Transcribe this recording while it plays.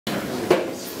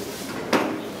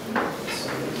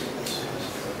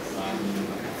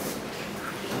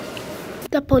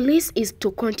The police is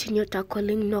to continue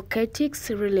tackling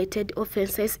narcotics-related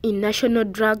offences in National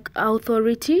Drug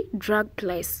Authority drug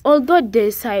place. Although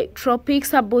the Psychotropic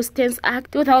Substance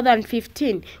Act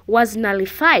 2015 was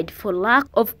nullified for lack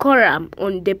of quorum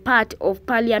on the part of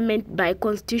Parliament by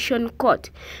Constitution Court,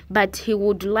 but he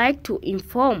would like to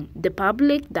inform the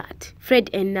public that Fred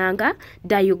Enanga,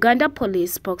 the Uganda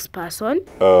police spokesperson,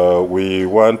 we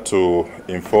want to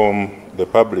inform the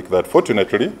public that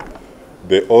fortunately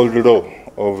the old law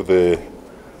of the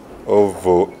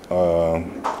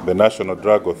National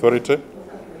Drug Authority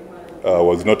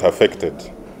was not affected,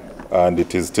 and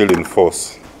it is still in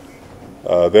force.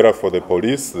 Therefore, the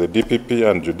police, the DPP,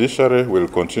 and judiciary will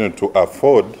continue to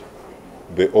afford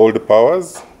the old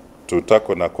powers to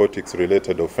tackle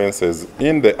narcotics-related offences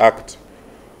in the Act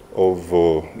of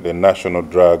the National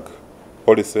Drug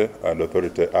Policy and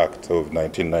Authority Act of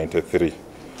 1993.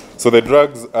 So the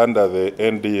drugs under the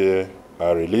NDA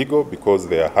are illegal because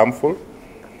they are harmful,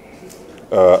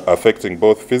 affecting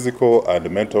both physical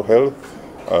and mental health,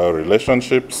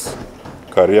 relationships,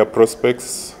 career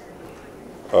prospects.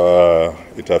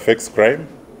 It affects crime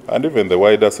and even the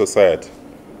wider society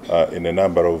in a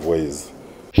number of ways.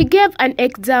 He gave an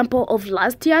example of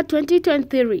last year,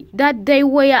 2023, that there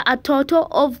were a total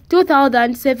of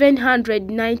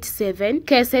 2,797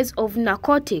 cases of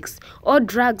narcotics or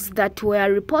drugs that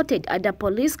were reported at the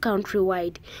police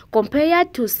countrywide,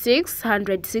 compared to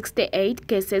 668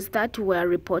 cases that were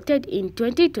reported in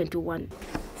 2021.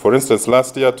 For instance,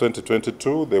 last year,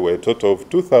 2022, there were a total of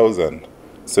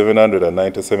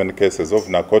 2,797 cases of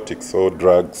narcotics or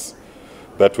drugs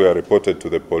that were reported to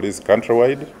the police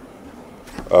countrywide,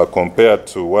 compared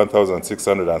to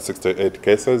 1,668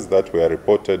 cases that were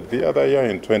reported the other year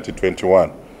in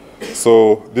 2021.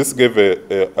 So this gave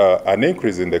an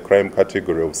increase in the crime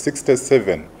category of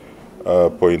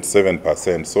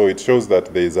 67.7%. So it shows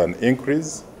that there is an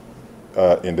increase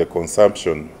in the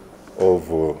consumption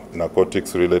of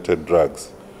narcotics-related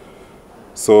drugs.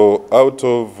 So out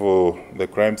of the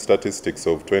crime statistics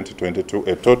of 2022,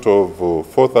 a total of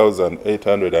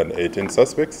 4,818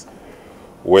 suspects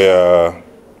were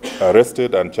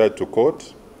arrested and charged to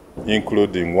court,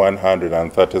 including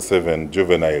 137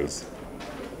 juveniles.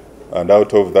 And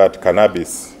out of that,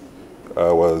 cannabis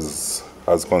has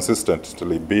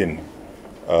consistently been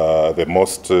the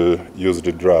most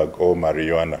used drug, or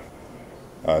marijuana,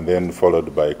 and then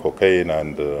followed by cocaine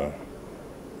and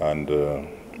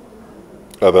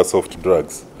other soft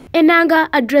drugs. Enanga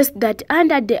addressed that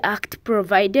under the Act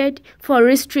provided for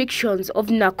restrictions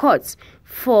of narcotics.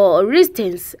 For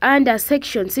instance, under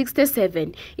Section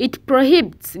 67, it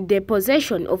prohibits the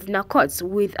possession of narcotics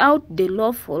without the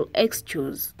lawful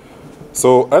excuse.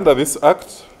 So under this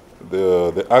Act,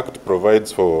 the Act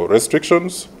provides for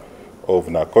restrictions of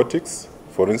narcotics.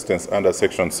 For instance, under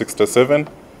Section 67,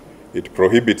 it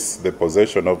prohibits the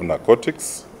possession of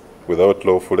narcotics without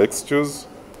lawful excuse.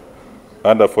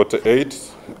 Under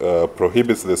 48,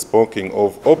 prohibits the smoking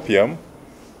of opium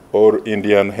or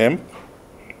Indian hemp,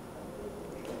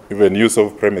 even use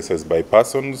of premises by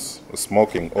persons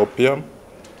smoking opium.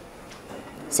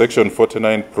 Section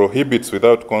 49 prohibits,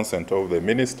 without consent of the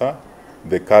minister,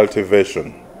 the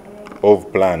cultivation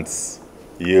of plants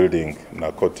yielding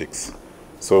narcotics.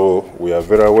 So we are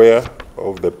very aware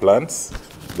of the plants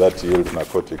that yield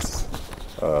narcotics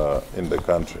in the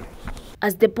country.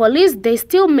 As the police, they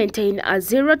still maintain a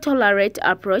zero-tolerance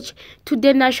approach to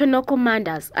the national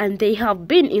commanders, and they have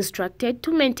been instructed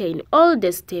to maintain all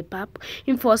the step-up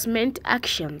enforcement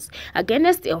actions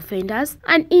against the offenders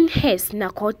and enhance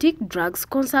narcotic drugs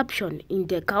consumption in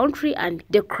the country and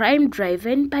the crime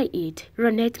driven by it.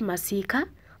 Ronette Masika,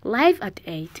 live at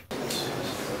 8.